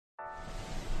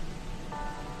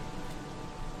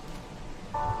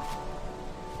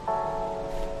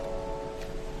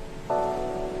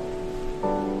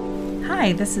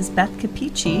Hi, this is Beth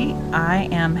Capici. I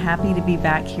am happy to be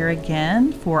back here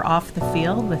again for Off the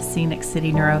Field with Scenic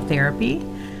City Neurotherapy.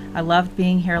 I loved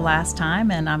being here last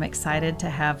time, and I'm excited to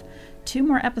have 2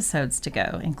 more episodes to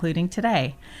go, including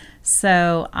today.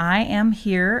 So I am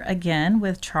here again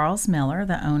with Charles Miller,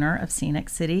 the owner of Scenic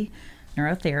City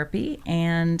Neurotherapy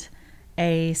and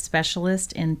a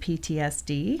specialist in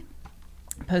PTSD,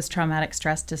 post-traumatic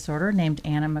stress disorder, named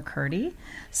Anna McCurdy.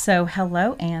 So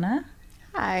hello, Anna.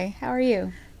 Hi, how are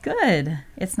you? Good.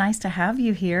 It's nice to have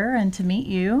you here and to meet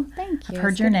you. Thank you. I've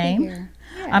heard your name. Yeah.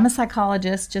 I'm a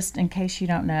psychologist, just in case you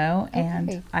don't know, Okay.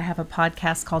 and I have a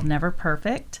podcast called Never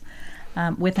Perfect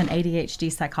with an ADHD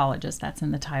psychologist. That's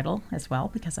in the title as well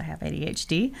because I have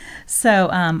ADHD. So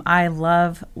I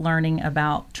love learning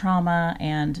about trauma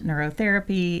and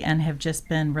neurotherapy and have just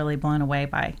been really blown away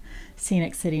by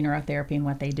Scenic City Neurotherapy and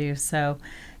what they do. So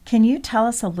can you tell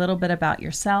us a little bit about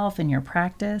yourself and your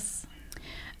practice?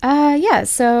 Well,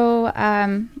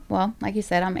 like you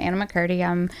said, I'm Anna McCurdy.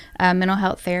 I'm a mental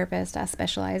health therapist. I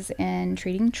specialize in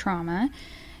treating trauma.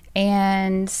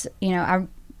 And, I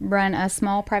run a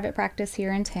small private practice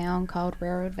here in town called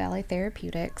Railroad Valley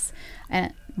Therapeutics.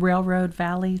 And Railroad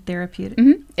Valley Therapeutics?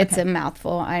 Mm-hmm. It's a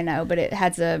mouthful, I know, but it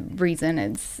has a reason.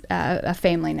 It's a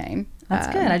family name. That's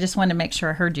good. I just wanted to make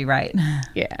sure I heard you right.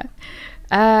 Yeah.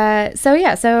 I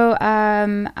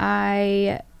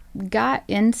got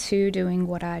into doing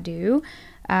what I do.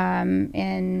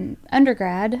 In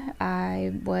undergrad,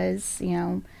 I was,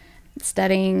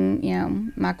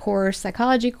 studying, my core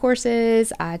psychology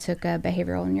courses. I took a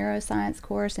behavioral neuroscience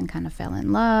course and kind of fell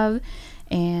in love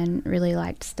and really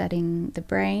liked studying the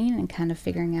brain and kind of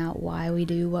figuring out why we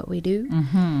do what we do.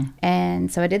 Mm-hmm. And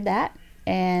so I did that.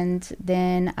 And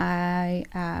then I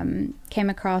came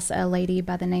across a lady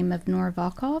by the name of Nora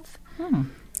Volkov.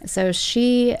 So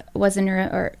she was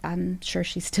I'm sure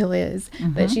she still is,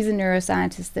 but she's a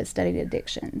neuroscientist that studied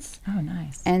addictions. Oh,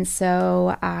 nice. And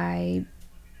so I,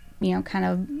 kind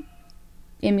of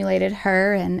emulated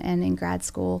her, and in grad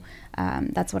school,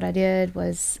 that's what I did,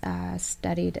 was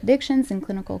studied addictions and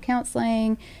clinical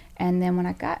counseling. And then when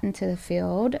I got into the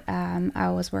field,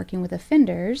 I was working with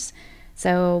offenders.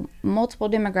 So multiple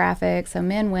demographics, so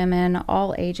men, women,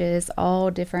 all ages,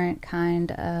 all different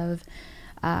kind of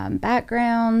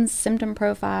backgrounds, symptom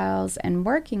profiles, and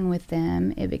working with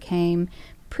them, it became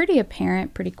pretty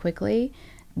apparent pretty quickly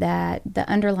that the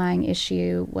underlying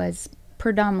issue was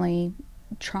predominantly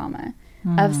trauma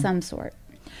of some sort.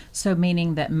 So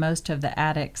meaning that most of the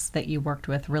addicts that you worked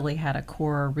with really had a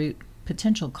core root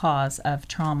potential cause of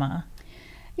trauma.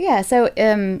 Yeah, so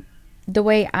the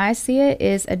way I see it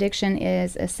is addiction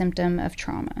is a symptom of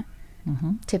trauma,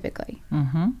 typically.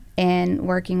 And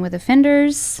working with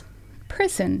offenders,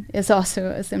 prison is also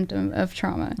a symptom of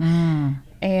trauma.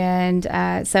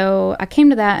 And so I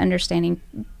came to that understanding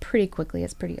pretty quickly.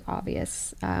 It's pretty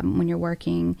obvious when you're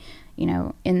working,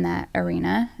 in that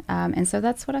arena. And so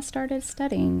that's what I started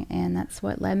studying, and that's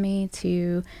what led me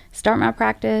to start my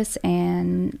practice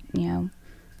and,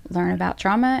 learn about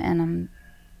trauma. And I'm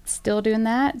still doing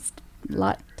that. It's a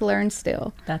lot to learn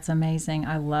still. That's amazing.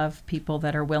 I love people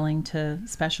that are willing to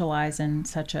specialize in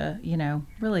such a,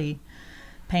 really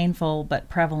painful but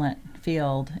prevalent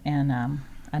field. And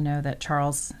I know that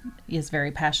Charles is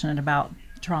very passionate about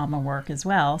trauma work as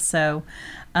well. So,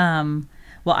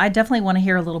 well, I definitely want to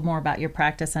hear a little more about your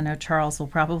practice. I know Charles will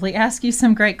probably ask you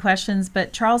some great questions,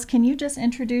 but Charles, can you just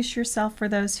introduce yourself for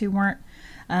those who weren't,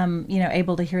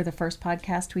 able to hear the first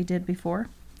podcast we did before?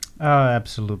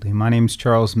 Absolutely. My name's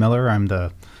Charles Miller. I'm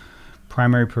the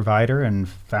primary provider and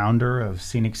founder of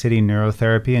Scenic City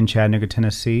Neurotherapy in Chattanooga,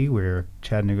 Tennessee. We're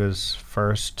Chattanooga's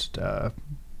first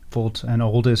and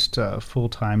oldest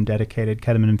full-time dedicated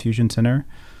ketamine infusion center.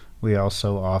 We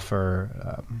also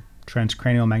offer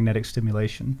transcranial magnetic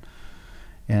stimulation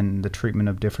in the treatment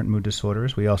of different mood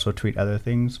disorders. We also treat other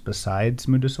things besides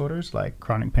mood disorders, like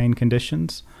chronic pain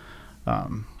conditions,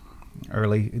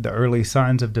 early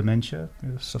signs of dementia,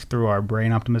 so through our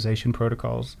brain optimization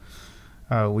protocols.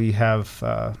 We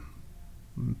have,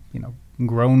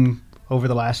 grown over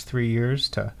the last 3 years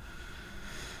to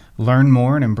learn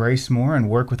more and embrace more and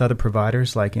work with other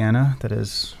providers like Anna that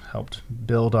has helped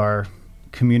build our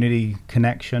community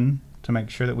connection to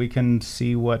make sure that we can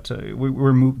see what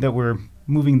we're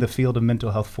moving the field of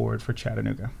mental health forward for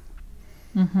Chattanooga.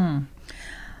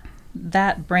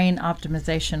 That brain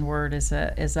optimization word is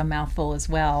a mouthful as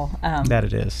well. That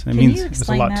it is. It means there's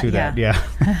a lot to that.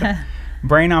 Yeah.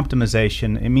 Brain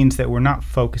optimization, it means that we're not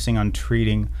focusing on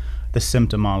treating the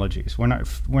symptomologies.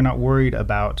 We're not worried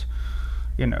about,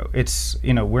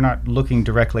 we're not looking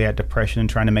directly at depression and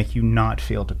trying to make you not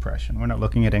feel depression. We're not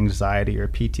looking at anxiety or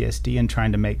PTSD and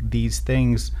trying to make these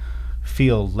things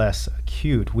feel less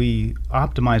acute. We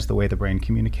optimize the way the brain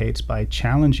communicates by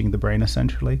challenging the brain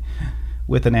essentially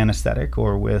with an anesthetic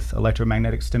or with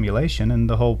electromagnetic stimulation, and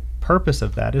the whole purpose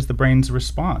of that is the brain's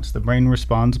response. The brain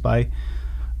responds by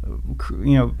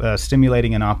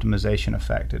stimulating an optimization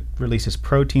effect. It releases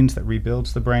proteins that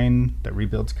rebuilds the brain, that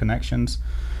rebuilds connections.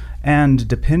 And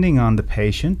depending on the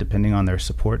patient, depending on their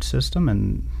support system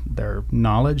and their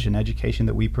knowledge and education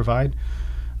that we provide,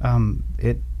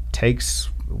 it takes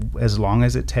as long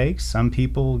as it takes. Some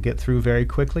people get through very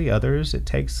quickly, others it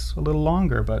takes a little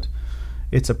longer, but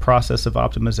it's a process of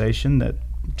optimization that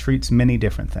treats many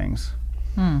different things.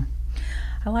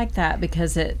 I like that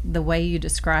because the way you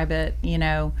describe it,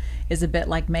 is a bit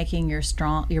like making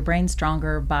your brain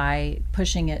stronger by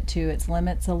pushing it to its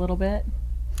limits a little bit.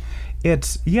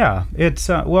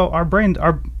 Our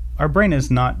brain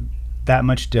is not that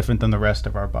much different than the rest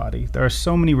of our body. There are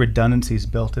so many redundancies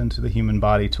built into the human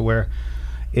body to where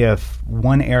if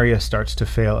one area starts to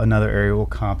fail, another area will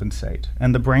compensate.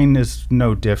 And the brain is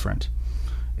no different.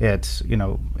 It's,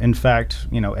 in fact,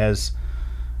 as,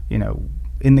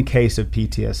 in the case of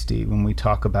PTSD, when we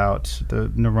talk about the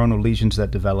neuronal lesions that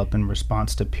develop in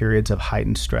response to periods of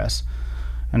heightened stress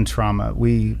and trauma,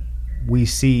 we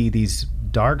see these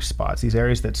dark spots, these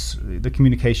areas that the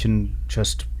communication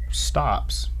just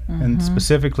stops. And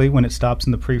specifically when it stops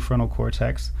in the prefrontal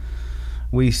cortex,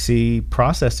 we see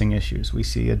processing issues. We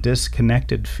see a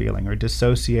disconnected feeling or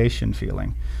dissociation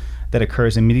feeling that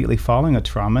occurs immediately following a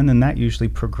trauma, and then that usually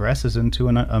progresses into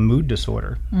a mood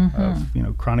disorder of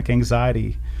chronic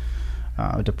anxiety,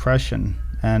 depression,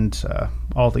 and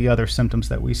all the other symptoms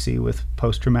that we see with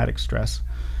post-traumatic stress.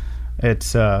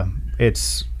 It's the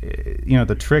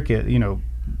trick is,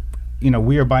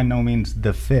 we are by no means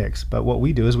the fix, but what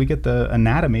we do is we get the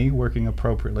anatomy working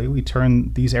appropriately. We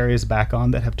turn these areas back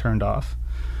on that have turned off,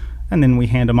 and then we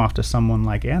hand them off to someone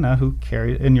like Anna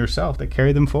and yourself that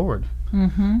carry them forward.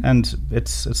 And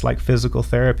it's like physical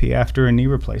therapy after a knee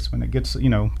replacement. It gets, the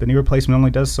knee replacement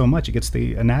only does so much. It gets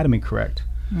the anatomy correct.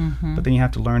 But then you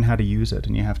have to learn how to use it,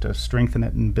 and you have to strengthen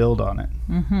it and build on it.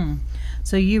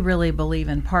 So you really believe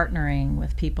in partnering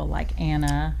with people like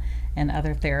Anna and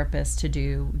other therapists to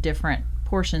do different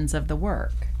portions of the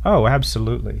work. Oh,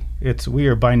 absolutely. We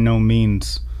are by no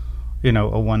means,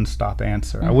 a one-stop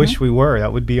answer. I wish we were.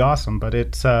 That would be awesome. But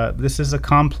this is a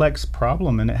complex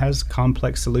problem, and it has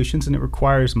complex solutions, and it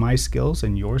requires my skills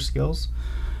and your skills.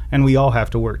 And we all have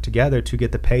to work together to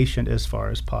get the patient as far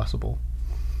as possible.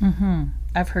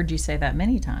 I've heard you say that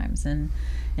many times. And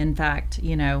in fact,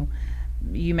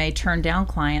 you may turn down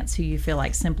clients who you feel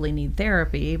like simply need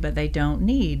therapy, but they don't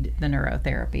need the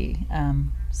neurotherapy.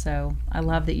 So I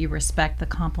love that you respect the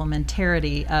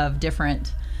complementarity of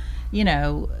different,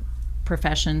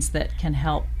 professions that can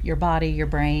help your body, your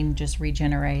brain just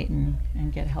regenerate and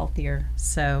get healthier.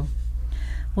 So,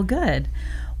 well, good.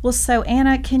 Well, so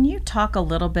Anna, can you talk a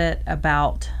little bit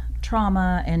about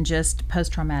trauma and just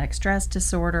post-traumatic stress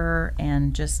disorder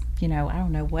and just, I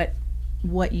don't know,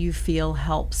 what you feel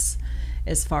helps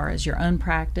as far as your own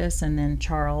practice, and then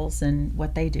Charles and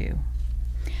what they do?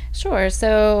 Sure.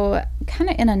 So kind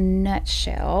of in a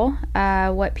nutshell,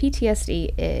 what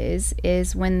PTSD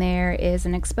is when there is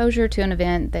an exposure to an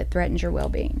event that threatens your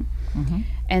well-being.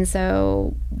 And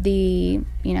so the,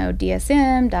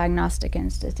 DSM, Diagnostic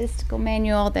and Statistical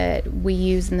Manual, that we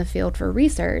use in the field for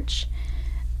research,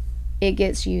 it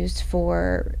gets used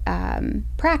for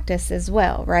practice as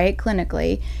well, right,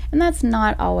 clinically. And that's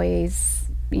not always,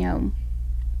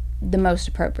 the most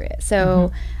appropriate.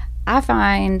 So I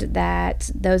find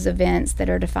that those events that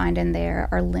are defined in there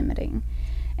are limiting.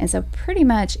 And so pretty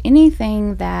much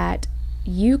anything that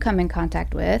you come in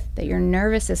contact with, that your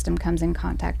nervous system comes in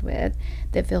contact with,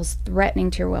 that feels threatening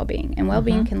to your well-being. And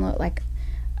well-being can look like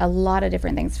a lot of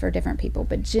different things for different people.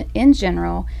 But in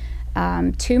general,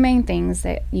 two main things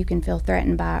that you can feel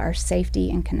threatened by are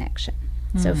safety and connection.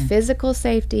 So physical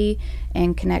safety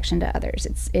and connection to others.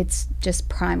 It's just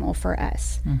primal for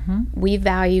us. We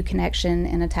value connection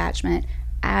and attachment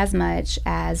as much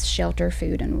as shelter,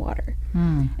 food, and water.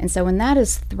 And so when that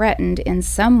is threatened in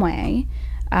some way,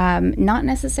 not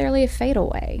necessarily a fatal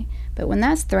way, but when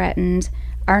that's threatened,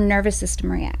 our nervous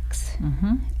system reacts.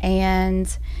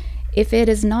 And if it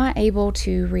is not able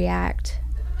to react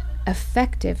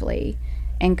effectively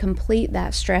and complete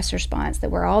that stress response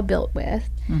that we're all built with,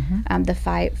 the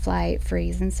fight, flight,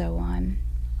 freeze, and so on.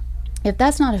 If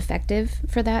that's not effective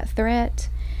for that threat,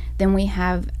 then we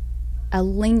have a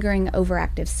lingering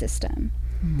overactive system.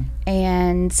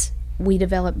 And we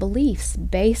develop beliefs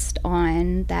based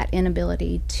on that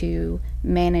inability to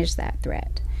manage that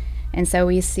threat. And so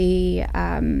we see,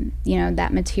 that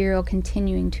material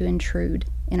continuing to intrude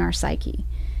in our psyche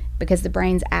because the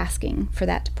brain's asking for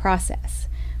that to process.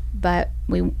 But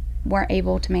we weren't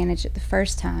able to manage it the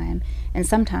first time, and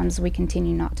sometimes we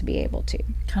continue not to be able to.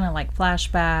 Kind of like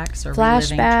flashbacks or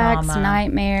reliving trauma,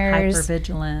 nightmares,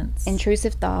 hypervigilance,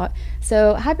 intrusive thought.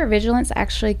 So hypervigilance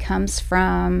actually comes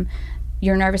from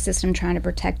your nervous system trying to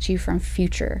protect you from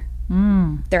future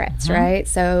threats, right?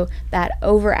 So that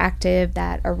overactive,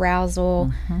 that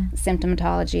arousal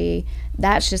symptomatology,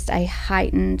 that's just a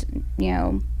heightened,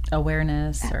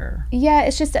 awareness or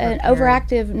it's just an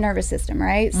overactive nervous system,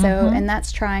 right? So and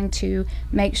that's trying to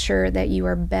make sure that you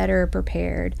are better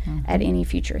prepared at any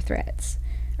future threats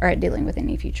or at dealing with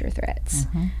any future threats.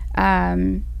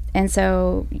 And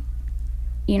so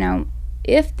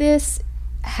if this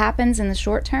happens in the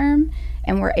short term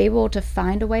and we're able to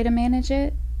find a way to manage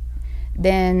it,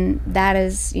 then that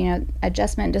is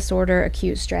adjustment disorder,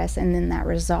 acute stress, and then that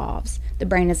resolves. The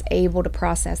brain is able to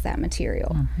process that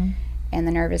material and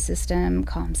the nervous system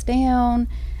calms down.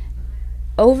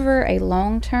 Over a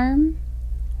long term,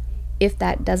 if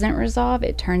that doesn't resolve,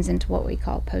 it turns into what we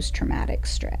call post-traumatic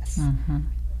stress.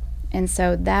 And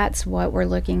so that's what we're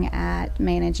looking at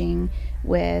managing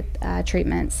with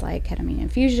treatments like ketamine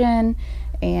infusion,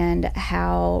 and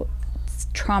how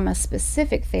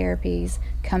trauma-specific therapies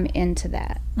come into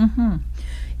that.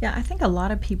 Yeah, I think a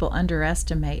lot of people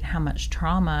underestimate how much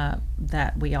trauma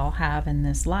that we all have in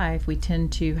this life. We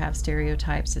tend to have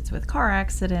stereotypes. It's with car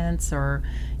accidents or,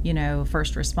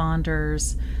 first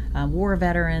responders, war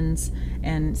veterans.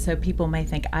 And so people may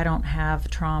think, I don't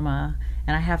have trauma.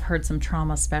 And I have heard some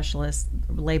trauma specialists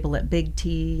label it big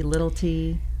T, little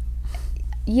t.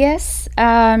 Yes,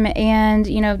 and,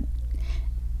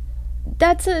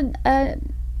 that's a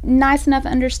nice enough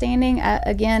understanding.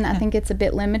 Again, I think it's a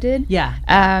bit limited.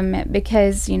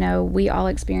 Because, we all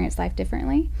experience life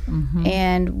differently.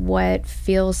 And what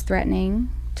feels threatening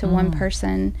to one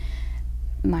person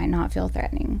might not feel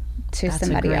threatening to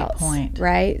somebody else. Point.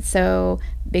 Right? So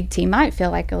big T might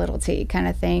feel like a little t kind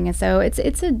of thing. And so it's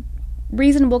a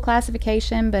reasonable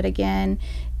classification, but again,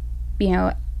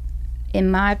 in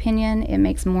my opinion, it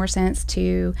makes more sense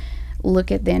to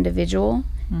look at the individual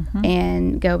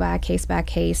and go by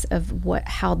case of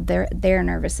how their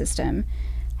nervous system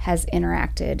has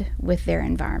interacted with their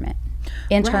environment,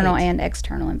 internal and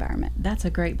external environment. That's a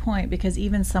great point, because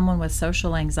even someone with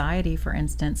social anxiety, for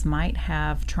instance, might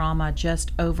have trauma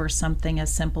just over something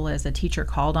as simple as a teacher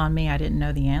called on me, I didn't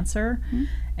know the answer,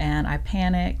 and I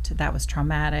panicked. That was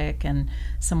traumatic, and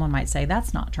someone might say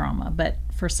that's not trauma. But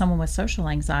for someone with social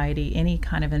anxiety, any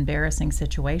kind of embarrassing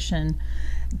situation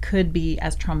could be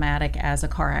as traumatic as a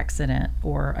car accident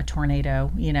or a tornado,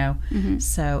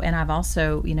 So, and I've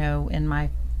also, in my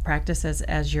practice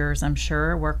as yours, I'm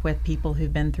sure, work with people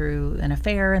who've been through an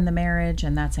affair in the marriage,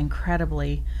 and that's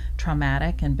incredibly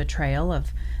traumatic and betrayal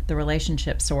of the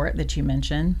relationship sort that you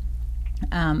mentioned.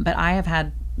 But I have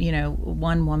had,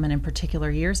 one woman in particular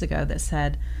years ago that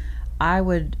said, I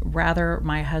would rather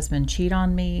my husband cheat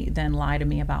on me than lie to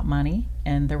me about money.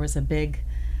 And there was a big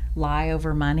lie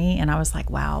over money, and I was like,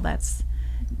 wow, that's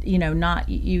not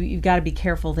you've got to be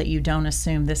careful that you don't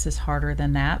assume this is harder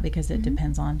than that, because it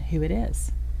depends on who it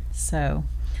is. So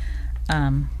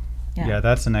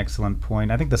that's an excellent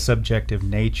point. I think the subjective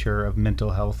nature of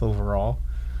mental health overall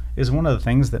is one of the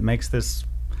things that makes this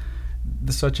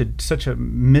such a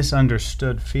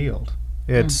misunderstood field.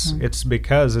 It's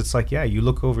because it's like, you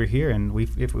look over here, and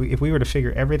if we were to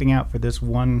figure everything out for this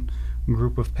one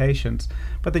group of patients,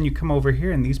 but then you come over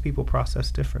here and these people process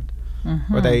different,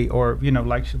 or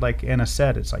like Anna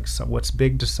said, it's like, so what's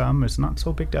big to some is not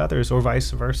so big to others, or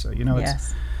vice versa.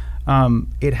 Yes.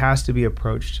 It has to be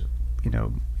approached,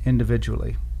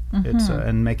 individually. It's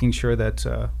and making sure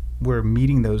that we're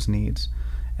meeting those needs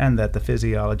and that the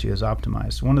physiology is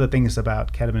optimized. One of the things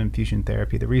about ketamine infusion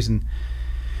therapy, the reason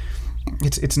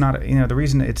it's not, the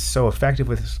reason it's so effective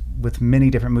with many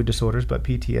different mood disorders, but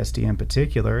PTSD in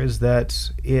particular, is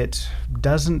that it's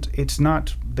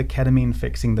not the ketamine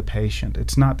fixing the patient.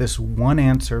 It's not this one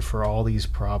answer for all these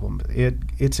problems.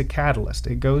 It's a catalyst.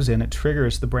 It goes in, it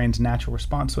triggers the brain's natural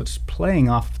response. So it's playing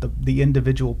off the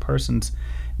individual person's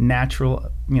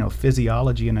natural,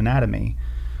 physiology and anatomy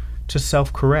to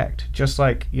self-correct. Just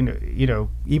like,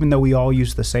 even though we all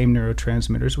use the same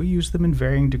neurotransmitters, we use them in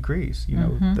varying degrees.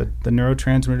 The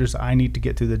neurotransmitters I need to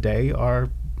get through the day are,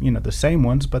 the same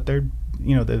ones, but they're,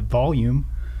 the volume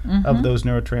of those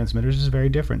neurotransmitters is very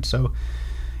different. So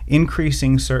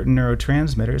increasing certain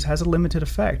neurotransmitters has a limited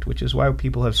effect, which is why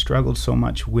people have struggled so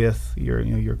much with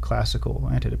your classical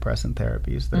antidepressant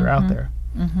therapies that are out there.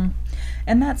 Mm-hmm.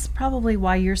 And that's probably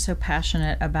why you're so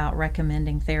passionate about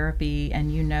recommending therapy,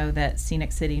 and you know that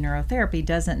Scenic City Neurotherapy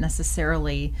doesn't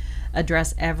necessarily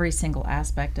address every single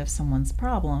aspect of someone's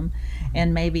problem.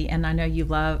 And I know you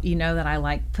know that I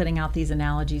like putting out these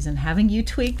analogies and having you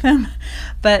tweak them,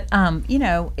 but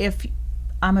if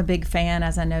I'm a big fan,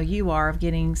 as I know you are, of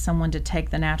getting someone to take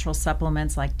the natural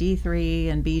supplements like D3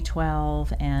 and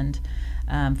B12 and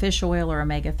fish oil or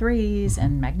omega-3s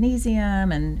and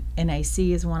magnesium, and NAC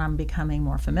is one I'm becoming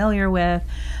more familiar with.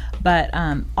 But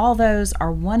all those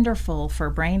are wonderful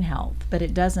for brain health, but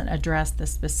it doesn't address the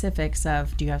specifics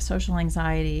of, do you have social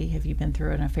anxiety? Have you been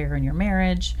through an affair in your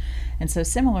marriage? And so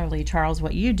similarly, Charles,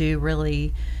 what you do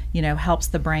really, helps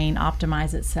the brain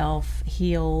optimize itself,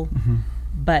 heal,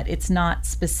 but it's not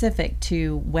specific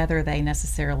to whether they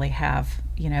necessarily have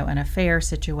an affair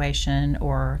situation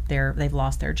or they've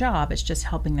lost their job. It's just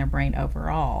helping their brain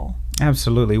overall.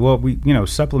 Absolutely. Well,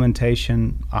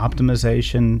 supplementation,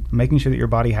 optimization, making sure that your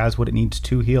body has what it needs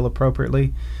to heal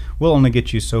appropriately will only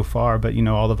get you so far, but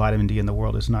all the vitamin D in the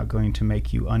world is not going to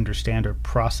make you understand or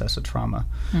process a trauma.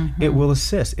 It will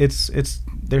assist.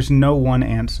 There's no one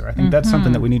answer. I think that's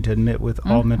something that we need to admit with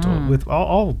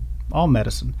all all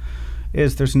medicine.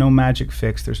 There's no magic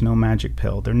fix, there's no magic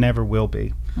pill, there never will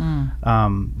be.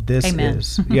 This Amen.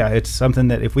 It's something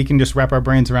that if we can just wrap our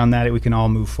brains around that, we can all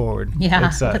move forward.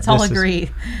 Let's all agree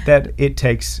that it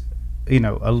takes a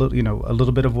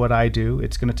little bit of what I do.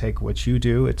 It's going to take what you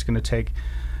do. It's going to take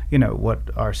what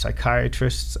our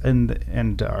psychiatrists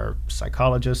and our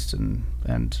psychologists and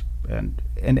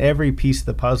every piece of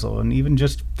the puzzle, and even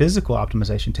just physical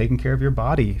optimization, taking care of your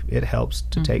body, it helps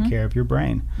to take care of your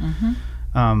brain.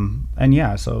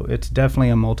 So it's definitely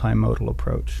a multimodal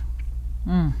approach.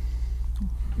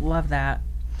 Love that.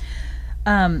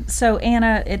 So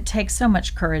Anna, it takes so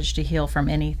much courage to heal from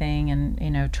anything,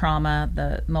 and trauma,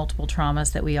 the multiple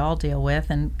traumas that we all deal with,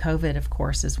 and COVID, of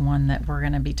course, is one that we're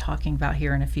going to be talking about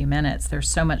here in a few minutes. There's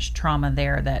so much trauma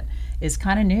there that is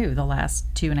kind of new the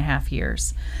last 2.5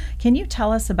 years. Can you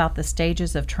tell us about the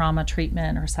stages of trauma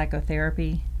treatment or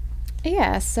psychotherapy?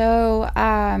 Yeah, so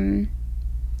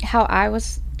how I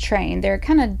was trained, there are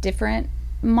kind of different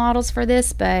models for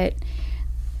this, but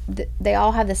they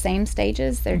all have the same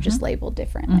stages. They're just labeled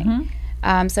differently.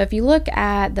 So if you look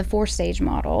at the 4-stage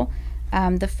model,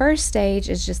 the first stage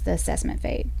is just the assessment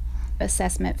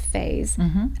phase.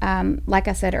 Like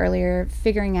I said earlier,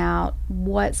 figuring out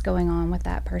what's going on with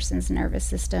that person's nervous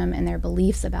system and their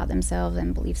beliefs about themselves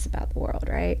and beliefs about the world,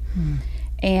 right?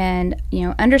 And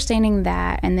understanding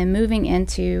that, and then moving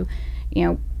into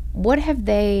what have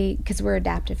they, because we're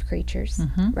adaptive creatures,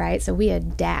 right? So we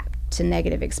adapt to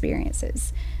negative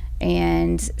experiences.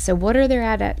 And so what are their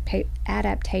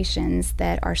adaptations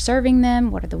that are serving them?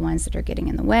 What are the ones that are getting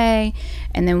in the way?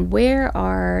 And then where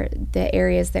are the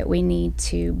areas that we need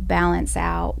to balance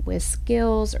out with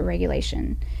skills or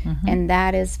regulation? And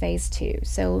that is phase 2.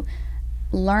 So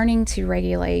learning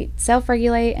to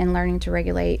self-regulate and learning to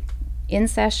regulate in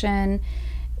session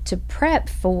to prep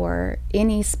for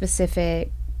any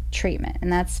specific treatment,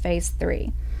 and that's phase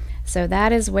 3. So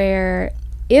that is where,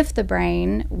 if the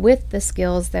brain, with the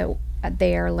skills that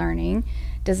they are learning,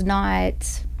 does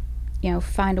not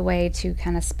find a way to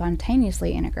kind of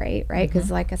spontaneously integrate, right? Because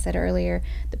like I said earlier,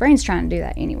 the brain's trying to do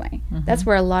that anyway. That's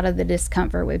where a lot of the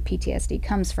discomfort with PTSD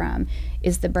comes from,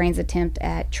 is the brain's attempt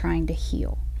at trying to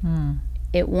heal.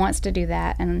 It wants to do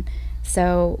that, and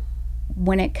so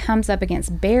when it comes up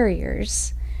against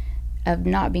barriers of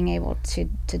not being able to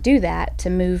do that, to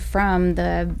move from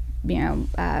the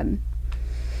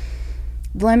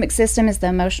limbic system is the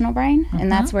emotional brain,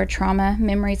 and that's where trauma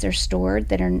memories are stored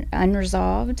that are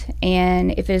unresolved.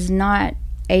 And if it is not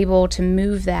able to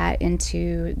move that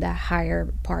into the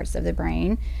higher parts of the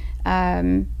brain,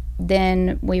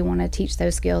 then we want to teach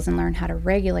those skills and learn how to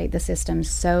regulate the system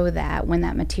so that when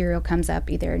that material comes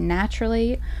up, either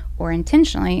naturally or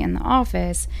intentionally in the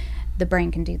office, the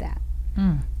brain can do that.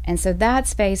 And so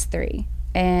that's phase 3,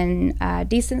 and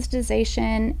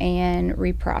desensitization and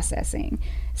reprocessing.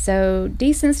 So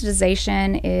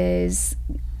desensitization is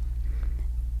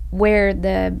where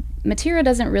the material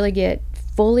doesn't really get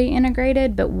fully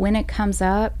integrated, but when it comes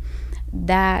up,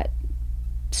 that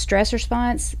stress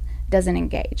response doesn't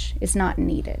engage. It's not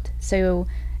needed. So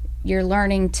you're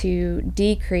learning to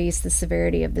decrease the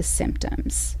severity of the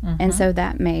symptoms. And so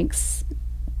that makes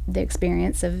the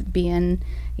experience of being,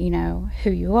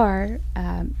 who you are,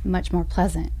 much more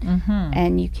pleasant.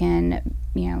 And you can,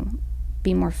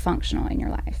 be more functional in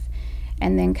your life.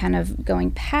 and then kind of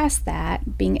going past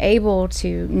that, being able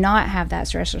to not have that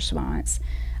stress response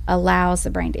allows the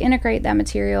brain to integrate that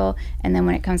material, and then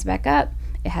when it comes back up,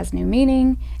 it has new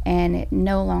meaning and it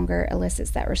no longer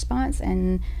elicits that response,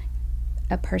 and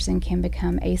a person can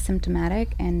become asymptomatic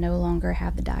and no longer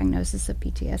have the diagnosis of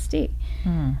PTSD.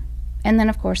 And then,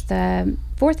 of course, the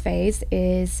fourth phase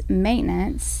is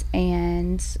maintenance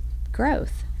and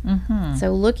growth.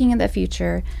 So looking at the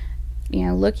future,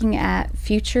 looking at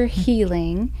future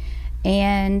healing,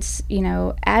 and,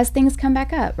 as things come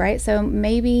back up, right? So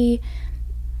maybe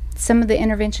some of the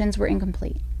interventions were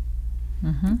incomplete.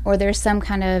 Or there's some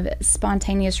kind of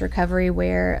spontaneous recovery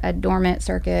where a dormant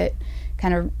circuit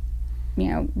kind of,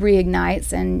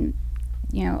 reignites, and,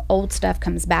 old stuff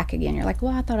comes back again. You're like,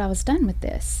 well, I thought I was done with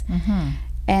this.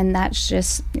 And that's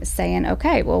just saying,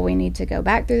 okay, well, we need to go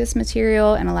back through this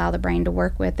material and allow the brain to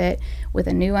work with it with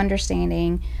a new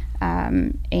understanding,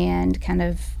 and kind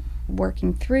of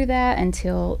working through that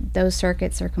until those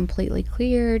circuits are completely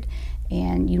cleared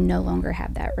and you no longer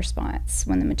have that response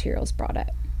when the material is brought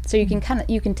up. So you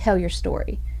can tell your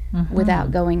story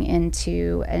without going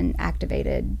into an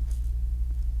activated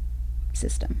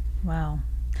system. Wow.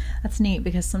 That's neat,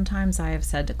 because sometimes I have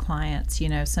said to clients,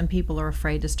 some people are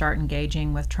afraid to start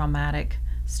engaging with traumatic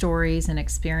stories and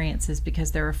experiences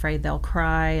because they're afraid they'll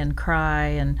cry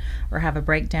or have a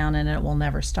breakdown and it will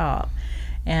never stop.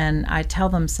 And I tell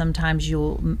them sometimes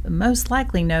you'll most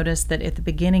likely notice that at the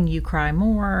beginning you cry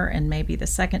more, and maybe the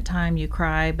second time you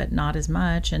cry but not as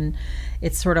much, and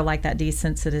it's sort of like that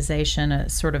desensitization,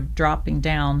 sort of dropping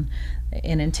down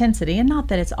in intensity. And not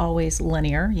that it's always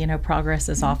linear, progress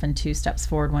is often 2 steps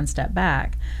forward, 1 step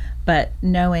back, but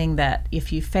knowing that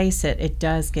if you face it, it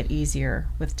does get easier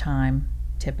with time,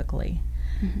 typically.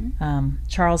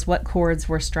 Charles, what chords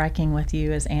were striking with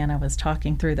you as Anna was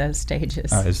talking through those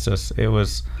stages? It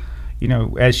was,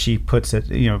 as she puts it,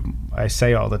 I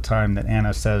say all the time that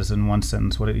Anna says in one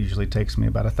sentence what it usually takes me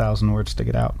about 1,000 words to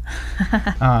get out.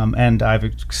 And I've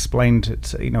explained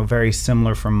it, very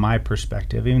similar from my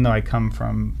perspective, even though I come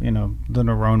from, the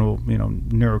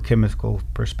neurochemical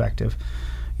perspective.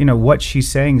 What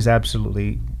she's saying is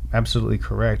absolutely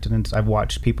correct. And I've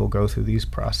watched people go through these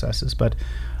processes, but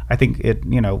I think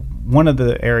one of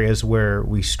the areas where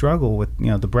we struggle with,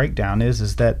 the breakdown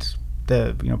is that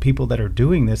the, people that are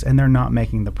doing this and they're not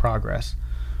making the progress.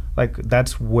 Like,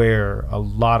 that's where a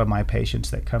lot of my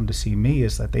patients that come to see me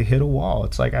is that they hit a wall.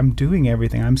 It's like, I'm doing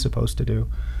everything I'm supposed to do.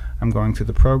 I'm going through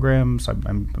the programs.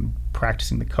 I'm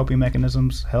practicing the coping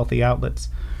mechanisms, healthy outlets.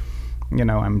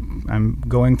 I'm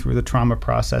going through the trauma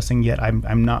processing, yet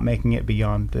I'm not making it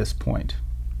beyond this point.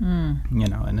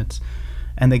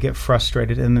 And they get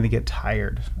frustrated, and then they get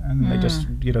tired, and they just,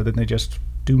 then they just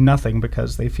do nothing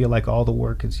because they feel like all the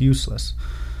work is useless.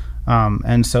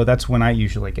 And so that's when I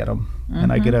usually get them.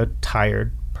 And I get a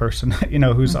tired person,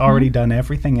 who's already done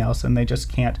everything else, and they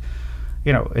just can't,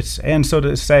 and so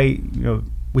to say,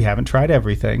 we haven't tried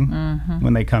everything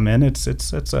when they come in, it's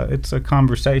a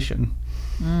conversation,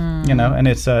 and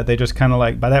it's, they just kind of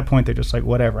like, by that point, they're just like,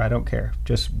 whatever, I don't care.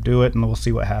 Just do it and we'll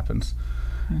see what happens.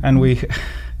 And we,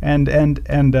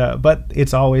 but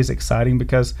it's always exciting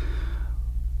because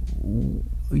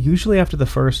usually after the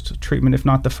first treatment, if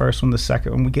not the first one, the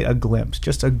second one, we get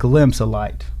just a glimpse of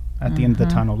light at the end of the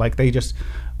tunnel. Like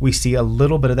we see a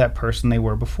little bit of that person they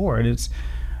were before. And it's,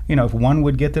 if one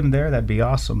would get them there, that'd be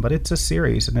awesome. But it's a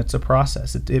series and it's a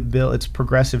process. It's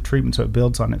progressive treatment, so it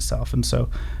builds on itself. And so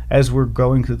as we're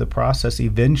going through the process,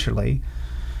 eventually,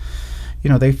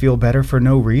 they feel better for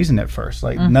no reason at first.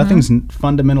 Like nothing's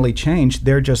fundamentally changed.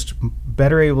 They're just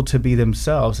better able to be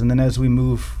themselves. And then as we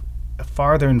move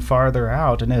farther and farther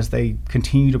out, and as they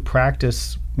continue to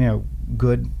practice,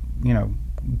 good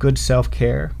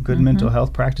self-care, good mental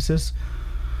health practices,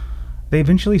 they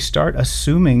eventually start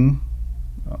assuming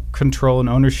control and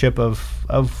ownership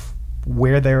of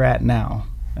where they're at now,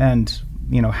 and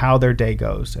how their day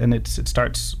goes, and it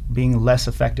starts being less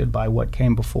affected by what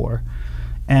came before.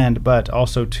 But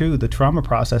also too, the trauma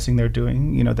processing they're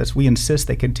doing, that's, we insist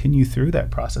they continue through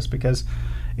that process, because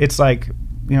it's like,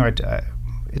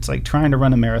 it's like trying to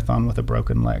run a marathon with a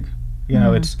broken leg.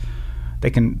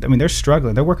 They're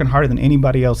struggling. They're working harder than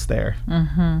anybody else there,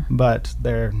 but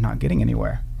they're not getting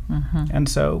anywhere. And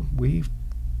so we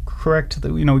correct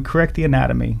the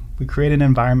anatomy. We create an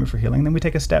environment for healing. Then we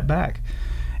take a step back.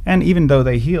 And even though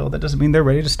they heal, that doesn't mean they're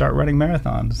ready to start running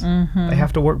marathons. They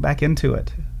have to work back into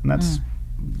it. And that's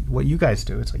what you guys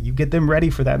do. It's like you get them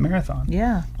ready for that marathon.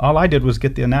 Yeah. All I did was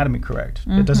get the anatomy correct.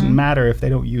 It doesn't matter if they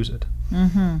don't use it.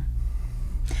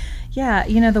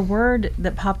 Yeah, the word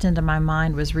that popped into my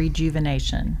mind was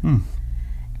rejuvenation.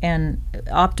 And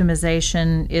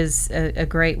optimization is a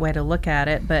great way to look at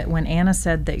it. But when Anna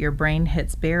said that your brain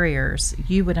hits barriers,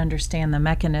 you would understand the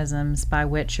mechanisms by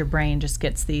which your brain just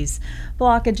gets these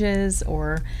blockages,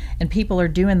 and people are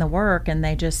doing the work and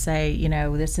they just say,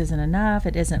 this isn't enough,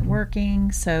 it isn't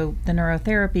working. So the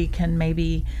neurotherapy can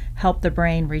maybe help the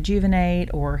brain rejuvenate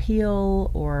or heal,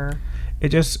 or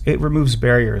it removes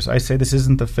barriers. I say this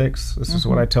isn't the fix. This is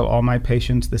what I tell all my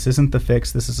patients. This isn't the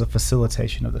fix. This is a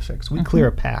facilitation of the fix. We clear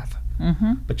a path,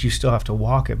 but you still have to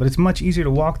walk it. But it's much easier to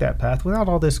walk that path without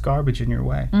all this garbage in your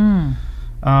way. And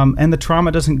the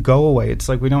trauma doesn't go away. It's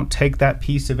like we don't take that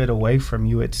piece of it away from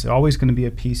you. It's always going to be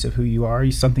a piece of who you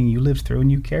are, something you lived through,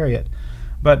 and you carry it.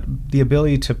 But the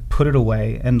ability to put it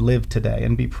away and live today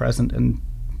and be present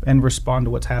and respond to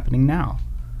what's happening now.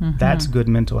 That's good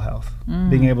mental health.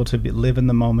 Being able to live in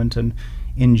the moment and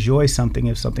enjoy something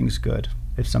if something's good.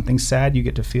 If something's sad, you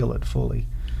get to feel it fully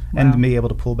and be able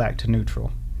to pull back to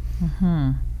neutral.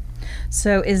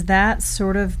 So is that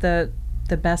sort of the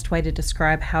best way to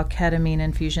describe how ketamine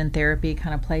infusion therapy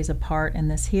kind of plays a part in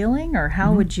this healing? Or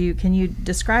how can you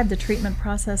describe the treatment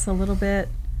process a little bit?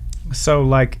 So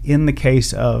like in the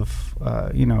case of,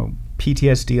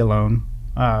 PTSD alone,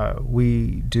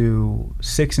 we do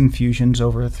 6 infusions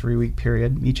over a 3-week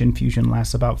period. Each infusion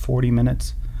lasts about 40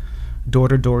 minutes. Door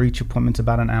to door, each appointment's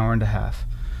about an hour and a half.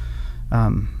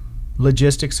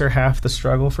 Logistics are half the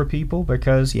struggle for people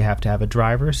because you have to have a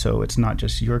driver, so it's not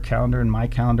just your calendar and my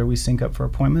calendar we sync up for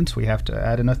appointments. We have to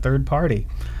add in a third party.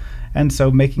 And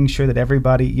so making sure that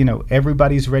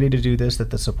everybody's ready to do this,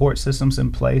 that the support system's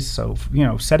in place. So,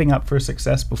 setting up for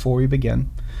success before we begin,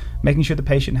 making sure the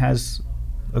patient has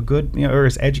a good, or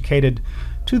is educated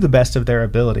to the best of their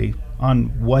ability on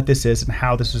what this is and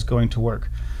how this is going to work.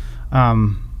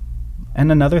 And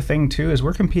another thing too is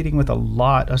we're competing with a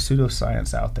lot of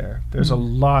pseudoscience out there. There's a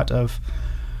lot of,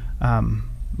 from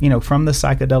the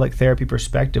psychedelic therapy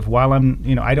perspective, while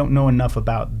I don't know enough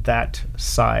about that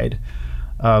side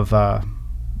of,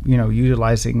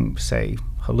 utilizing, say,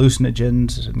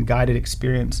 hallucinogens and guided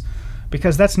experience,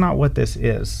 because that's not what this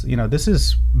is. This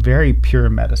is very pure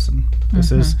medicine.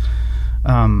 This is,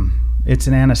 it's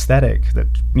an anesthetic that,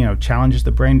 challenges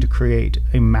the brain to create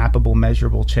a mappable,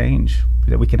 measurable change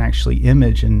that we can actually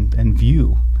image and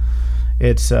view.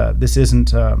 It's, this isn't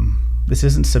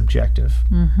subjective.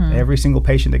 Every single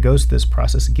patient that goes through this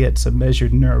process gets a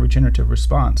measured neuroregenerative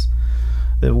response.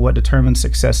 What determines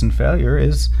success and failure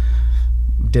is,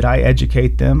 did I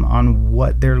educate them on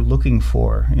what they're looking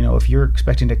for? If you're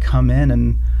expecting to come in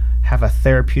and have a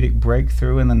therapeutic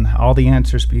breakthrough and then all the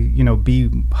answers be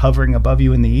hovering above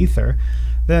you in the ether,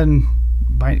 then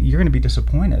you're going to be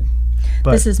disappointed.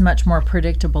 But this is much more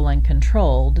predictable and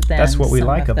controlled than that's what we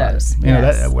like about those.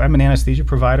 it. I'm an anesthesia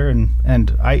provider,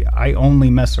 and I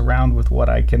only mess around with what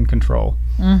I can control,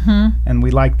 and we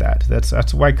like that.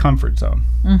 That's why comfort zone.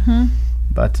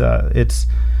 But it's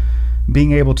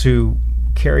being able to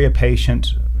carry a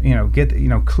patient,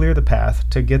 clear the path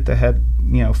to get the head,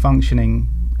 functioning,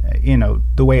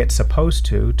 the way it's supposed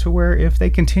to where if they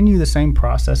continue the same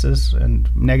processes and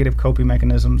negative coping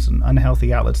mechanisms and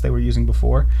unhealthy outlets they were using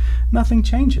before, nothing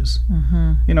changes.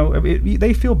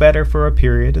 They feel better for a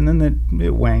period and then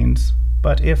it wanes.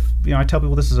 But if, I tell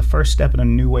people this is a first step in a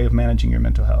new way of managing your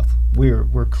mental health.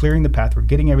 We're clearing the path, we're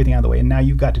getting everything out of the way, and now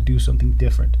you've got to do something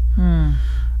different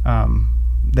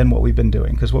than what we've been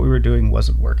doing, because what we were doing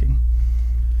wasn't working.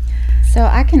 So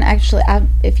I can actually,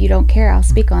 if you don't care, I'll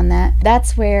speak on that.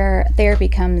 That's where therapy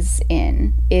comes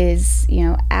in, is,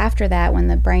 after that, when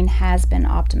the brain has been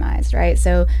optimized, right?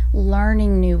 So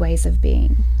learning new ways of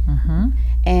being.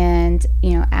 And,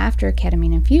 after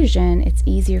ketamine infusion, it's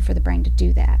easier for the brain to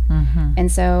do that.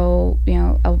 And so,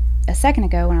 a second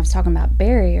ago when I was talking about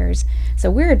barriers, so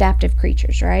we're adaptive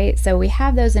creatures, right? So we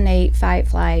have those innate fight,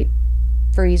 flight,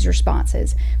 freeze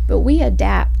responses, but we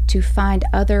adapt to find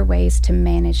other ways to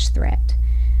manage threat,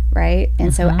 right?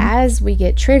 And so as we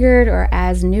get triggered or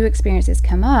as new experiences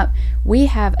come up, we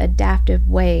have adaptive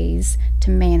ways to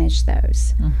manage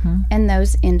those, and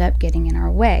those end up getting in our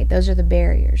way. Those are the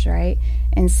barriers, right?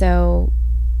 And so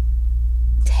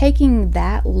taking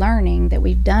that learning that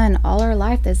we've done all our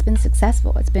life that's been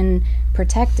successful, it's been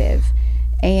protective,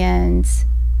 and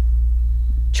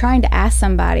trying to ask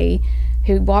somebody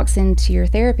who walks into your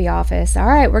therapy office, all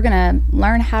right, we're going to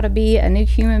learn how to be a new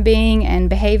human being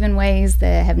and behave in ways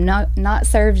that have not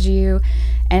served you,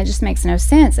 and it just makes no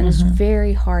sense, and it's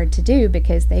very hard to do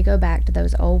because they go back to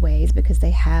those old ways because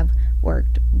they have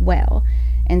worked well.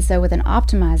 And so with an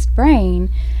optimized brain,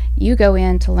 you go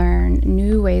in to learn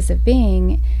new ways of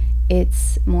being.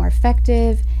 It's more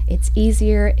effective, it's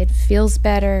easier, it feels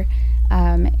better,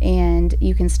 and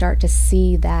you can start to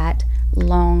see that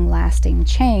long-lasting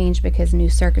change because new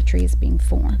circuitry is being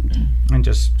formed. And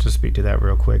just to speak to that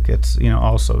real quick, it's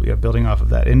also building off of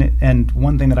that, and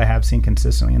one thing that I have seen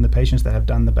consistently in the patients that have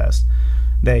done the best,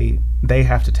 they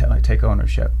have to take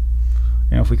ownership.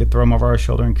 If we could throw them over our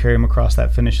shoulder and carry them across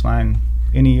that finish line,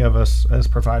 any of us as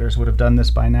providers would have done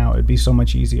this by now. It'd be so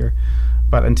much easier.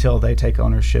 But until they take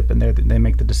ownership and they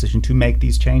make the decision to make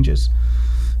these changes,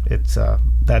 it's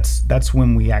that's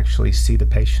when we actually see the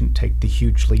patient take the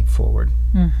huge leap forward.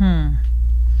 Mm-hmm.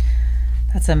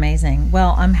 That's amazing.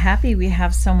 Well, I'm happy we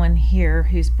have someone here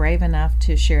who's brave enough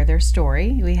to share their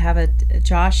story. We have a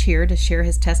Josh here to share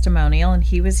his testimonial, and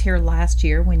he was here last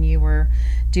year when you were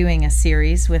doing a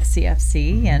series with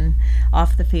CFC and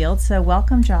Off the Field. So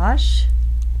welcome, Josh.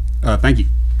 Thank you.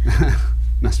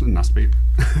 Nice to be here.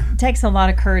 It takes a lot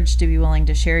of courage to be willing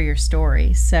to share your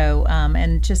story. So,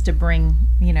 and just to bring,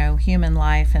 human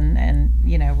life and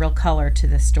real color to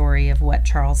the story of what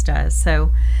Charles does.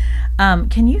 So,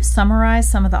 can you summarize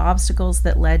some of the obstacles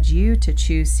that led you to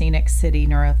choose Scenic City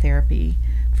Neurotherapy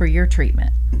for your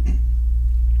treatment?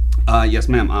 Yes,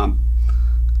 ma'am. I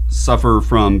suffer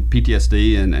from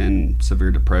PTSD and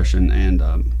severe depression, and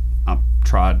I've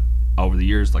tried over the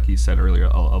years, like you said earlier,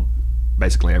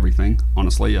 basically everything,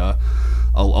 honestly. A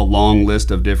long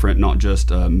list of different, not just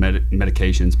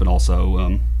medications, but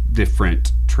also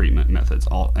different treatment methods,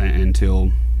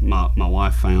 until my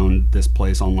wife found this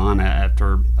place online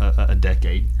after a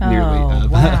decade nearly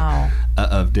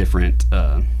of different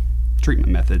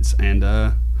treatment methods,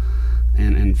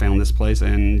 and found this place,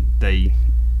 and they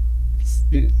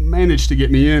managed to get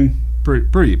me in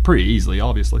pretty easily,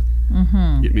 obviously.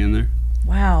 Mm-hmm. Get me in there.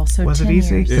 Wow. So was 10 it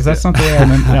easy? years. Because that's not the way I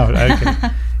meant. No,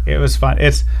 okay. It was fun.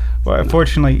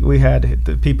 Fortunately, we had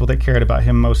the people that cared about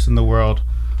him most in the world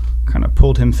kind of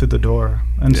pulled him through the door,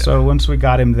 and so once we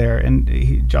got him there,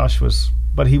 and Josh was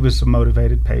a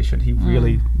motivated patient. He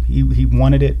really he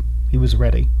wanted it. He was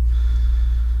ready.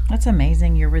 That's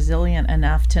amazing. You're resilient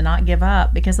enough to not give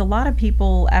up, because a lot of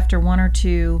people, after one or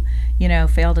two,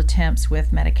 failed attempts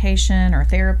with medication or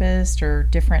therapist or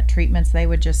different treatments, they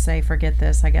would just say, forget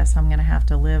this. I guess I'm going to have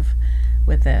to live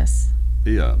with this.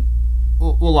 Yeah.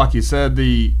 Well, like you said,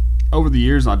 over the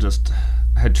years, I just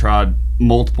had tried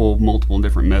multiple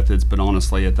different methods, but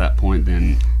honestly, at that point,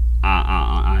 then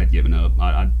I had given up.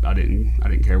 I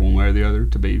didn't care one way or the other,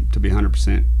 to be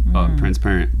 100%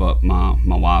 transparent. But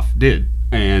my wife did.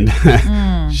 And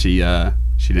she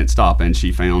didn't stop, and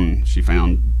she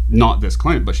found not this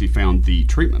clinic, but she found the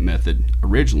treatment method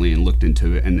originally and looked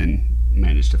into it, and then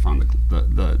managed to find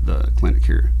the clinic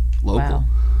here local. Wow.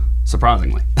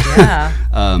 Surprisingly. Yeah.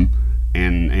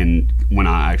 And when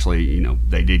I actually,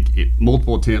 they did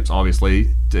multiple attempts,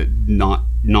 obviously, to not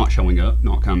showing up,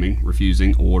 not coming,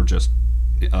 refusing, or just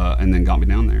and then got me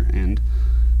down there, and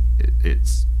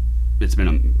it's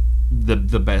been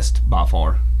the best by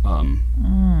far.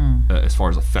 As far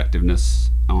as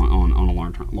effectiveness on a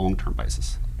long-term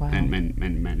basis. Wow. and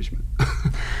management.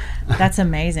 That's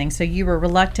amazing. So you were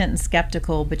reluctant and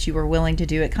skeptical, but you were willing to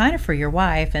do it kind of for your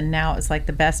wife, and now it's like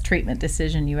the best treatment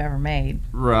decision you ever made.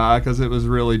 Right, because it was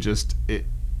really just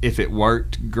if it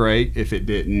worked, great. If it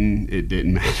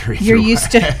didn't matter either You're used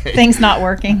to things not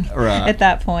working right. at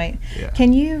that point. Yeah.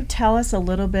 Can you tell us a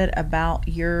little bit about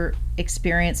your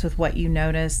experience with what you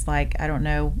noticed, like, I don't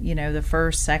know, the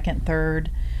first, second, third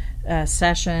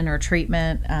session or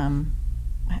treatment,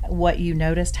 what you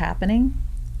noticed happening?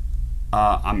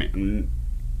 I mean,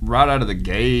 right out of the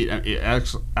gate, it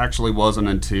actually wasn't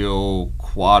until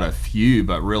quite a few,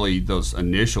 but really those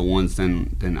initial ones,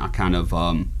 then I kind of,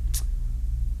 I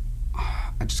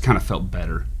just kind of felt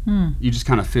better. You just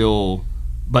kind of feel,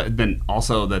 but then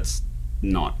also that's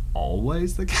not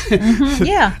always the case. Mm-hmm.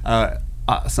 Yeah.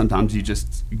 Sometimes you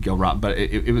just go right, but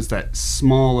it was that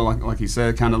small, like you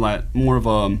said, kind of like more of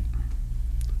a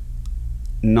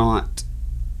not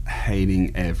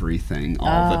hating everything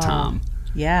all the time.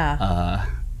 Yeah.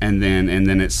 And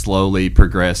then it slowly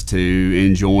progressed to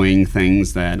enjoying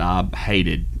things that I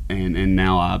hated, and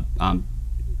now I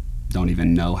don't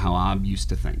even know how I used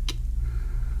to think.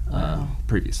 Wow.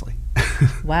 Previously.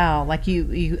 Wow, like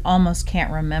you almost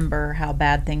can't remember how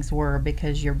bad things were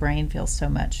because your brain feels so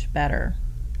much better.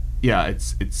 Yeah,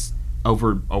 it's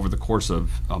over the course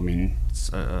of, I mean, it's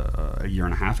a year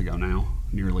and a half ago now,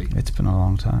 nearly. It's been a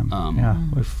long time.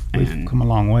 We've come a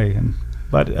long way,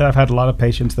 but I've had a lot of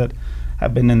patients that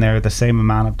have been in there the same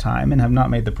amount of time and have not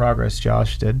made the progress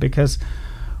Josh did, because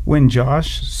when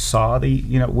Josh saw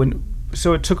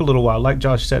so it took a little while. Like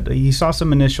Josh said, he saw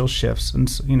some initial shifts, and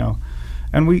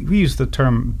And we use the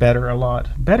term better a lot.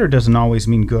 Better doesn't always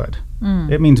mean good.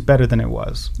 It means better than it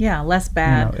was. Yeah, less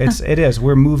bad. It is.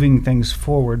 We're moving things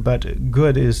forward, but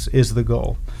good is the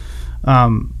goal.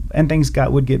 And things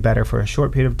would get better for a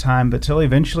short period of time, but till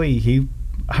eventually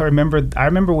I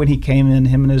remember when he came in,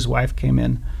 him and his wife came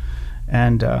in,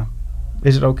 and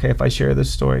is it okay if I share this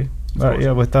story?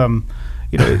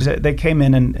 They came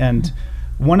in and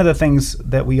one of the things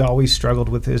that we always struggled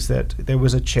with is that there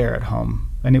was a chair at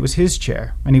home, and it was his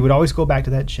chair, and he would always go back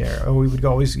to that chair, or we would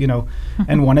always,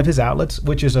 and one of his outlets,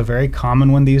 which is a very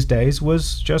common one these days,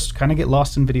 was just kind of get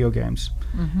lost in video games.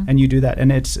 And you do that,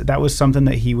 and that was something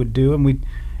that he would do, and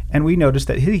we noticed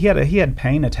that he had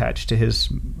pain attached to his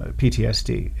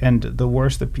PTSD, and the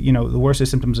worse the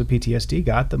symptoms of PTSD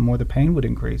got, the more the pain would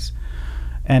increase.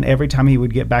 And every time he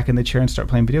would get back in the chair and start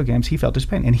playing video games, he felt his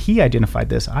pain. And he identified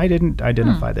this. I didn't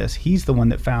identify this. He's the one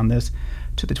that found this,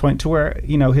 to the point to where,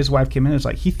 his wife came in and was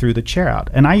like, he threw the chair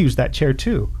out. And I used that chair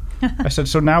too. I said,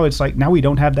 so now it's like, now we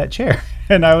don't have that chair.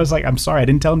 And I was like, I'm sorry, I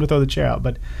didn't tell him to throw the chair out.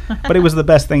 But it was the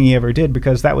best thing he ever did,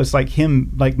 because that was like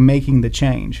him making the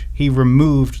change. He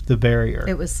removed the barrier.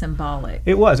 It was symbolic.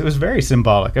 It was very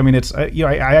symbolic. I mean, it's, I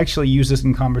actually use this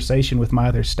in conversation with my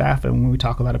other staff. And when we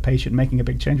talk about a patient making a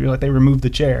big change, we're like, they removed the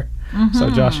chair.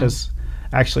 So Josh has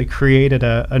actually created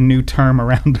a new term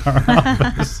around our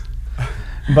office.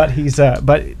 But he's,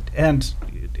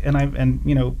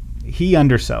 he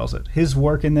undersells it. His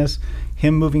work in this,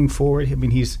 him moving forward. I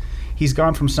mean, he's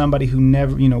gone from somebody who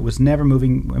never, was never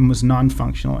moving and was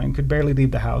non-functional and could barely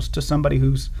leave the house, to somebody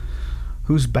who's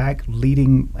back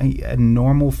leading a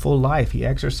normal full life. He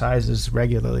exercises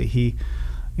regularly. He,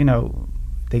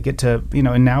 they get to,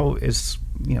 and now is,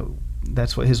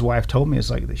 that's what his wife told me,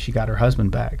 is like that she got her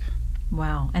husband back.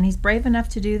 Wow. And he's brave enough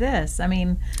to do this. I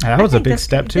mean, that was a big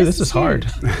step too. This is hard.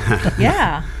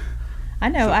 Yeah. I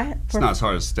know. It's not as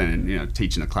hard as standing,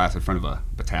 teaching a class in front of a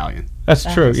battalion.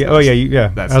 That's true. Yeah.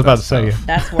 Yeah. I was about to say.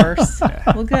 That's worse.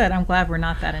 Well, good. I'm glad we're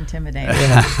not that intimidated.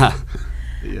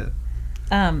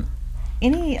 Yeah.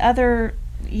 Any other,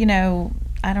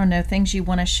 I don't know, things you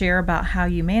want to share about how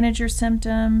you manage your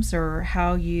symptoms, or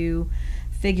how you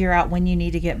figure out when you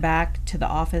need to get back to the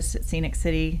office at Scenic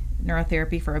City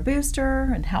Neurotherapy for a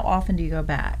booster, and how often do you go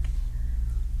back?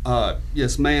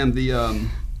 Yes, ma'am. The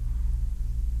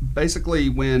basically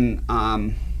when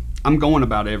I'm going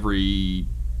about every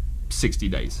 60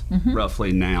 days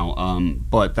roughly now,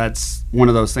 but that's one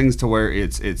of those things to where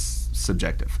it's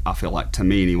subjective, I feel like, to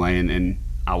me anyway, and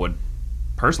I would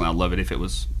personally, I'd love it if it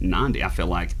was 90. I feel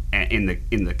like in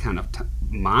the kind of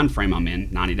mind frame I'm in,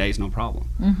 90 days, no problem.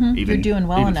 You're doing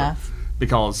well enough.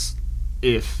 Because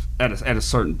if at a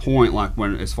certain point, like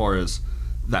when, as far as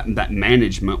that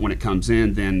management, when it comes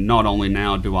in, then not only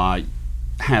now do I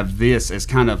have this as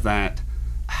kind of that,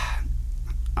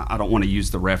 I don't want to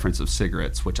use the reference of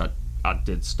cigarettes, which I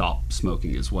did stop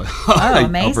smoking as well. Oh,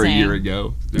 amazing. Over a year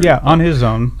ago. Yeah, on his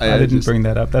own. I didn't bring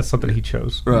that up. That's something he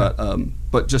chose. Right.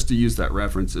 But just to use that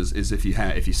reference is if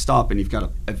you stop and you've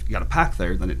got a pack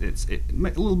there, then it's a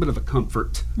little bit of a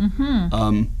comfort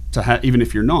to have, even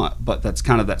if you're not. But that's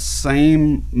kind of that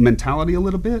same mentality a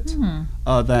little bit.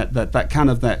 That kind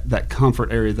of that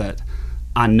comfort area that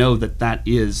I know that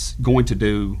is going to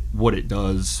do what it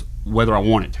does, whether I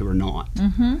want it to or not.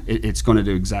 It's going to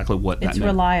do exactly what it's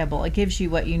reliable. It gives you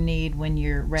what you need when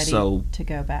you're ready to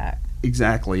go back.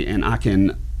 Exactly, and I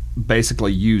can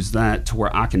basically use that to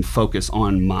where I can focus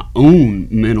on my own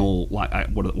mental, like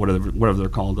whatever they're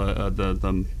called,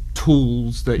 the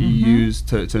tools that you use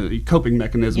to coping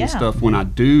mechanism stuff when I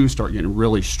do start getting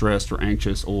really stressed or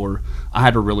anxious, or I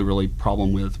had a really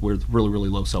problem with really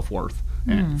low self-worth.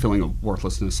 And feeling of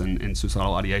worthlessness and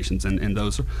suicidal ideations, and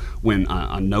those are when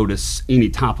I notice any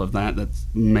type of that's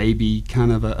maybe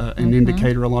kind of an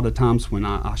indicator a lot of times when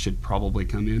I should probably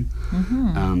come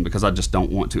in, because I just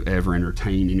don't want to ever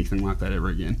entertain anything like that ever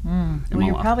again. Well,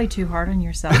 you're probably too hard on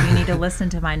yourself. You need to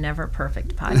listen to my Never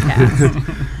Perfect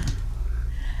podcast.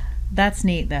 That's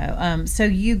neat, though. So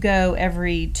you go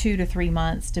every 2 to 3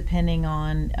 months, depending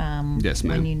on yes,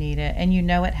 ma'am. When you need it, and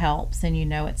it helps, and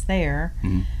it's there.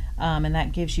 And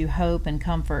that gives you hope and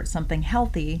comfort, something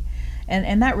healthy.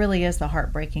 And that really is the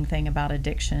heartbreaking thing about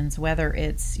addictions, whether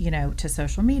it's, to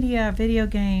social media, video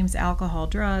games, alcohol,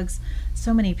 drugs.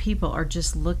 So many people are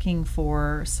just looking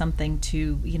for something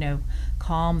to,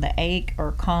 calm the ache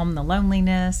or calm the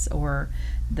loneliness or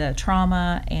the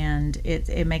trauma. And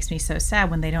it makes me so sad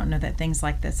when they don't know that things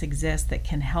like this exist that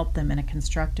can help them in a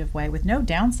constructive way with no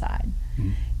downside,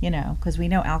 because we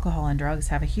know alcohol and drugs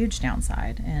have a huge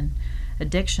downside, and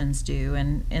addictions do,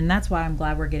 and that's why I'm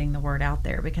glad we're getting the word out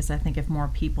there, because I think if more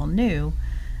people knew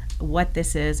what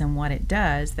this is and what it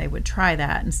does, they would try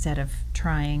that instead of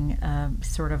trying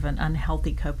sort of an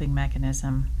unhealthy coping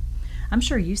mechanism. I'm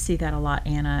sure you see that a lot,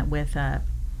 Anna, with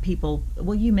people.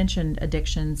 Well, you mentioned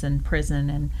addictions and prison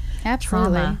and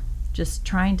Absolutely. trauma, just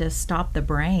trying to stop the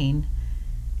brain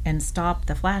and stop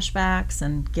the flashbacks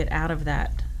and get out of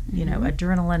that,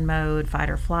 adrenaline mode, fight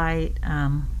or flight,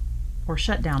 or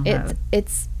shutdown mode.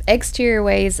 It's exterior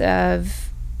ways of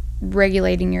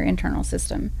regulating your internal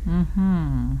system.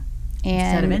 Mm-hmm.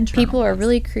 Instead of And internal people are ways.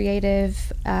 really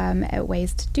creative at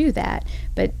ways to do that,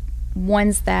 but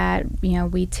ones that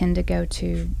we tend to go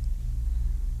to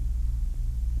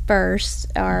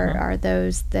first are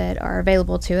those that are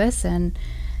available to us. And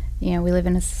we live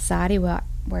in a society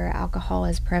where alcohol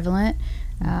is prevalent.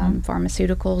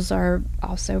 Pharmaceuticals are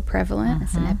also prevalent.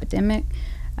 It's an epidemic,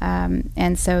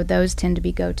 and so those tend to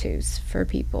be go-tos for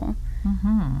people.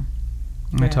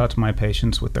 I talk to my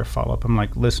patients with their follow-up. I'm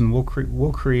like, listen,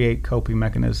 we'll create coping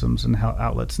mechanisms and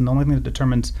outlets, and the only thing that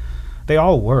determines they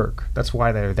all work. That's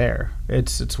why they're there.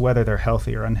 It's whether they're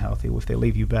healthy or unhealthy, if they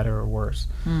leave you better or worse.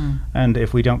 And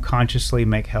if we don't consciously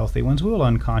make healthy ones, we will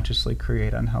unconsciously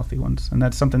create unhealthy ones. And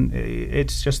that's something.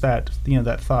 It's just that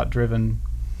that thought-driven,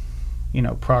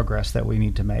 progress that we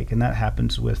need to make, and that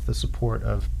happens with the support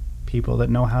of people that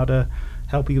know how to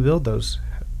help you build those,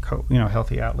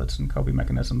 healthy outlets and coping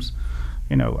mechanisms.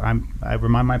 I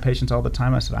remind my patients all the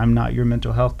time. I said, I'm not your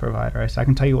mental health provider. I said, I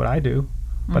can tell you what I do,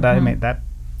 but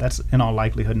that's in all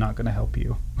likelihood not going to help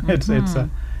you.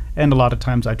 And a lot of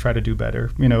times I try to do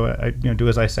better. I do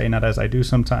as I say, not as I do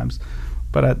sometimes.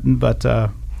 But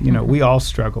we all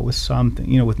struggle with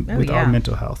something. With our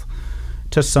mental health,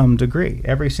 to some degree.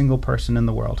 Every single person in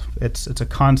the world. It's a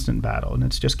constant battle, and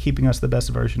it's just keeping us the best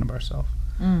version of ourselves.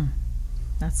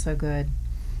 That's so good.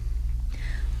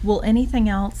 Well, anything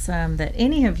else that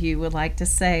any of you would like to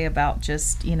say about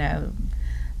just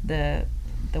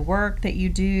the work that you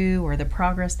do, or the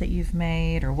progress that you've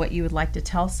made, or what you would like to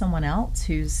tell someone else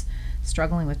who's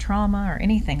struggling with trauma, or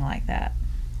anything like that?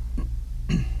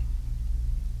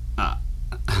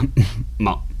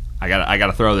 I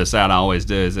gotta throw this out. I always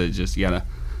do. Is it just you gotta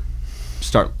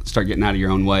start getting out of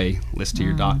your own way. Listen to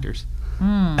your doctors.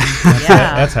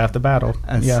 That's half the battle.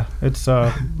 It's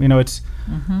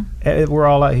we're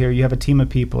all out here. You have a team of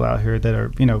people out here that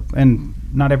are and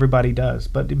not everybody does,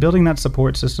 but building that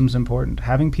support system is important.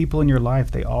 Having people in your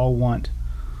life, they all want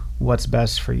what's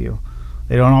best for you.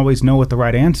 They don't always know what the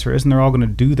right answer is, and they're all going to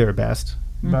do their best.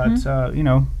 But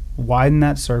widen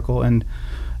that circle, and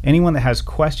anyone that has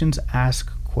questions,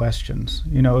 ask questions.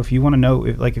 If you want to know,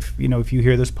 if you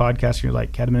hear this podcast and you're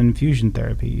like, ketamine infusion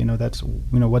therapy, that's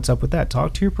what's up with that,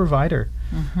 talk to your provider.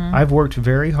 I've worked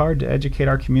very hard to educate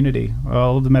our community,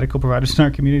 all of the medical providers in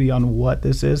our community, on what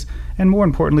this is, and more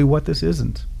importantly, what this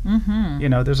isn't.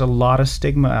 There's a lot of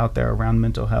stigma out there around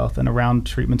mental health and around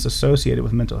treatments associated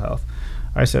with mental health.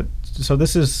 I said, so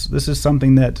this is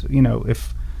something that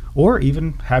or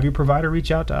even have your provider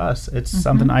reach out to us. It's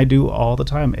something I do all the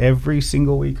time. Every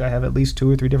single week I have at least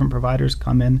 2 or 3 different providers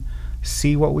come in,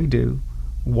 see what we do,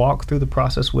 walk through the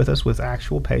process with us with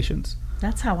actual patients.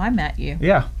 That's how I met you.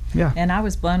 Yeah. And I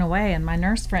was blown away, and my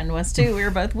nurse friend was too. We were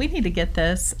both, we need to get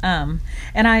this. And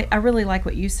I really like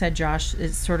what you said, Josh.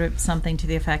 It's sort of something to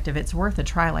the effect of, it's worth a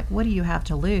try. Like, what do you have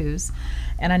to lose?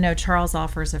 And I know Charles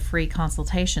offers a free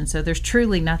consultation, so there's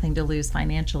truly nothing to lose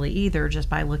financially either, just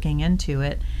by looking into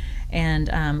it. And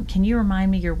can you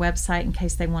remind me your website in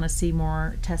case they want to see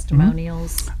more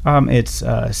testimonials? It's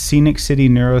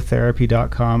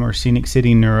ScenicCityNeurotherapy.com or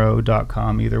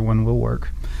ScenicCityNeuro.com. Either one will work.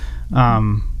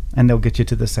 And they'll get you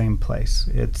to the same place.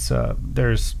 It's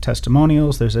there's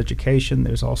testimonials, there's education,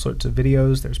 there's all sorts of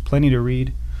videos, there's plenty to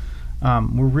read.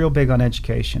 We're real big on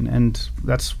education, and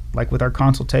that's like with our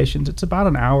consultations. It's about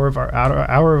an hour of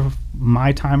hour of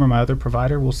my time or my other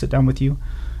provider. We'll sit down with you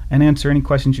and answer any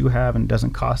questions you have, and it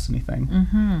doesn't cost anything.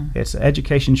 It's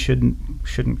education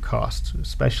shouldn't cost,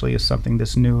 especially as something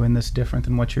this new and this different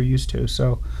than what you're used to.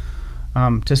 So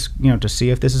just to see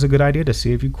if this is a good idea, to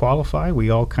see if you qualify. We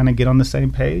all kind of get on the same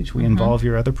page. We involve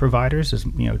your other providers as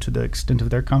to the extent of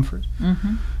their comfort,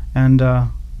 and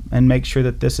make sure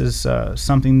that this is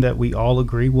something that we all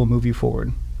agree will move you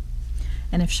forward.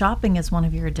 And if shopping is one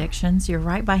of your addictions, you're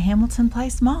right by Hamilton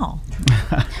Place Mall.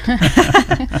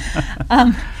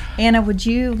 Anna, would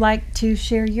you like to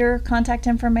share your contact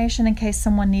information in case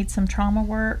someone needs some trauma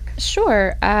work?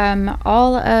 Sure.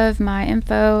 All of my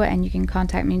info, and you can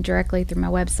contact me directly through my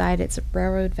website. It's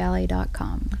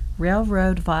railroadvalley.com.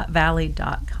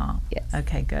 Railroadvalley.com. Yes.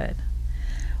 Okay, good.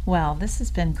 Well, this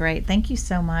has been great. Thank you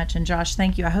so much. And Josh,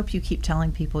 thank you. I hope you keep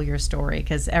telling people your story,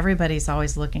 because everybody's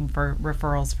always looking for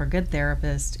referrals for good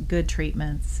therapists, good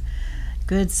treatments,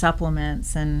 good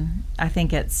supplements. And I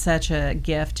think it's such a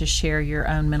gift to share your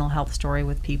own mental health story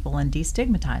with people and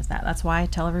destigmatize that. That's why I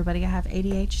tell everybody I have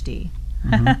ADHD.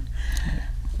 Mm-hmm.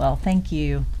 Well, thank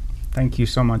you. Thank you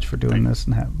so much for doing this.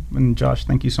 And Josh,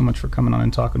 thank you so much for coming on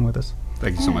and talking with us.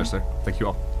 Thank you so much, sir. Thank you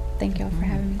all. Thank you all for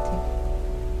having me too.